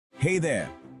Hey there!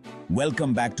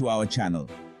 Welcome back to our channel.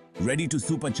 Ready to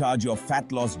supercharge your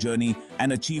fat loss journey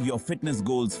and achieve your fitness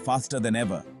goals faster than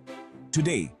ever?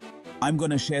 Today, I'm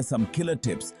going to share some killer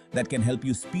tips that can help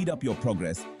you speed up your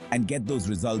progress and get those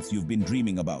results you've been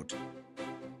dreaming about.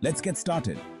 Let's get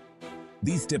started.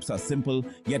 These tips are simple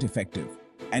yet effective,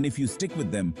 and if you stick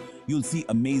with them, you'll see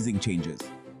amazing changes.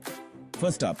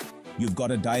 First up, you've got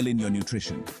to dial in your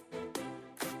nutrition.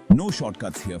 No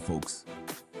shortcuts here, folks.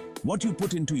 What you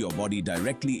put into your body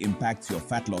directly impacts your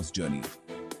fat loss journey.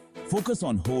 Focus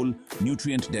on whole,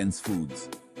 nutrient-dense foods.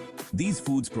 These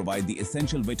foods provide the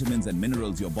essential vitamins and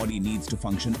minerals your body needs to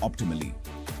function optimally.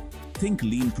 Think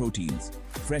lean proteins,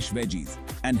 fresh veggies,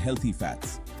 and healthy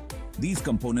fats. These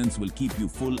components will keep you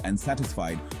full and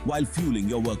satisfied while fueling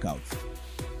your workouts.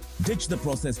 Ditch the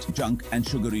processed junk and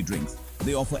sugary drinks.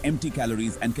 They offer empty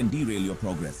calories and can derail your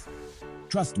progress.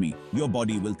 Trust me, your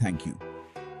body will thank you.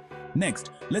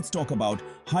 Next, let's talk about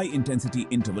high-intensity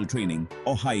interval training,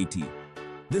 or HIIT.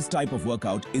 This type of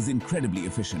workout is incredibly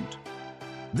efficient.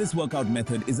 This workout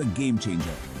method is a game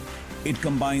changer. It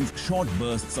combines short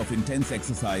bursts of intense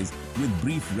exercise with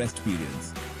brief rest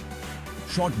periods.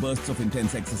 Short bursts of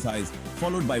intense exercise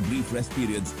followed by brief rest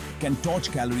periods can torch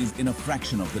calories in a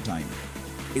fraction of the time.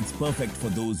 It's perfect for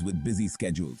those with busy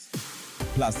schedules.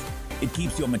 Plus, it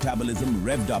keeps your metabolism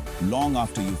revved up long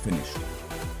after you finish.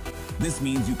 This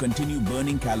means you continue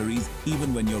burning calories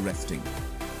even when you're resting.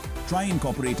 Try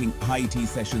incorporating HIIT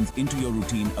sessions into your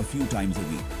routine a few times a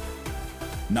week.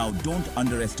 Now, don't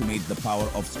underestimate the power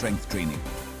of strength training.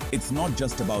 It's not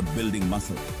just about building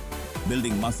muscle.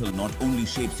 Building muscle not only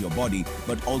shapes your body,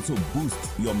 but also boosts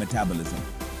your metabolism.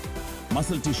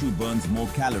 Muscle tissue burns more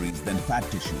calories than fat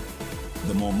tissue.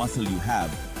 The more muscle you have,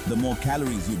 the more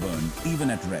calories you burn, even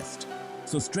at rest.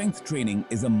 So strength training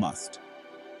is a must.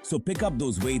 So pick up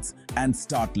those weights and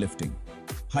start lifting.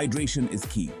 Hydration is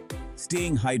key.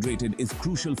 Staying hydrated is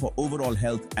crucial for overall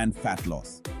health and fat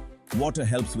loss. Water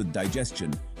helps with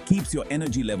digestion, keeps your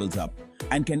energy levels up,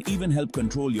 and can even help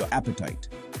control your appetite.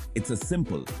 It's a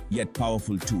simple yet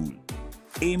powerful tool.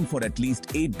 Aim for at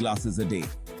least 8 glasses a day.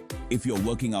 If you're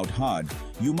working out hard,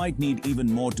 you might need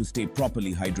even more to stay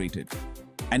properly hydrated.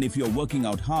 And if you're working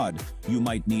out hard, you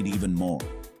might need even more.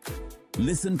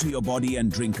 Listen to your body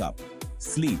and drink up.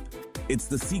 Sleep. It's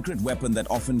the secret weapon that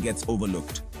often gets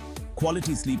overlooked.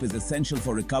 Quality sleep is essential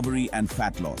for recovery and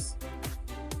fat loss.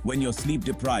 When you're sleep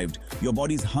deprived, your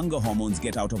body's hunger hormones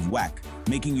get out of whack,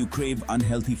 making you crave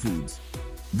unhealthy foods.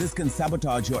 This can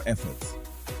sabotage your efforts.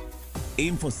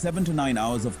 Aim for 7 to 9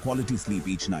 hours of quality sleep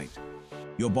each night.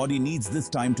 Your body needs this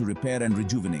time to repair and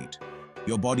rejuvenate.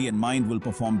 Your body and mind will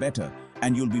perform better,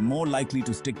 and you'll be more likely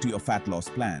to stick to your fat loss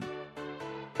plan.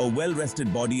 A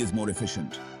well-rested body is more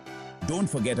efficient. Don't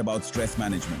forget about stress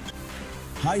management.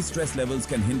 High stress levels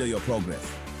can hinder your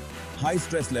progress. High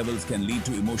stress levels can lead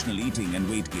to emotional eating and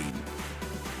weight gain.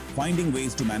 Finding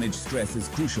ways to manage stress is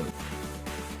crucial.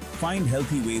 Find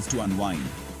healthy ways to unwind,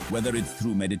 whether it's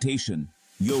through meditation,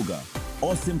 yoga,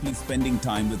 or simply spending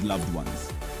time with loved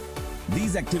ones.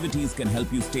 These activities can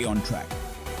help you stay on track.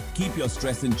 Keep your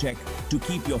stress in check to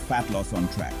keep your fat loss on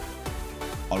track.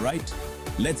 Alright,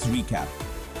 let's recap.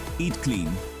 Eat clean,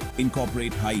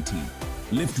 incorporate HIIT,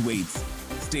 lift weights,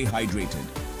 stay hydrated,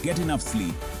 get enough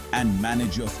sleep, and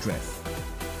manage your stress.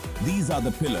 These are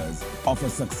the pillars of a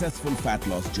successful fat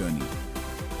loss journey.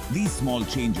 These small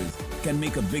changes can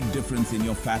make a big difference in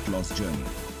your fat loss journey.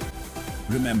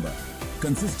 Remember,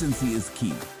 consistency is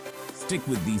key. Stick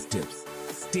with these tips,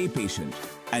 stay patient,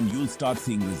 and you'll start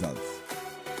seeing results.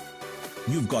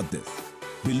 You've got this.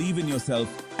 Believe in yourself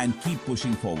and keep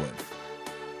pushing forward.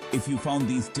 If you found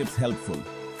these tips helpful,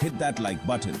 hit that like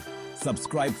button,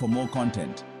 subscribe for more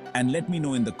content, and let me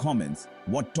know in the comments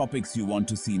what topics you want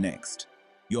to see next.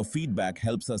 Your feedback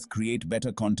helps us create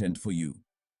better content for you.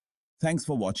 Thanks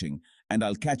for watching, and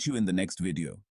I'll catch you in the next video.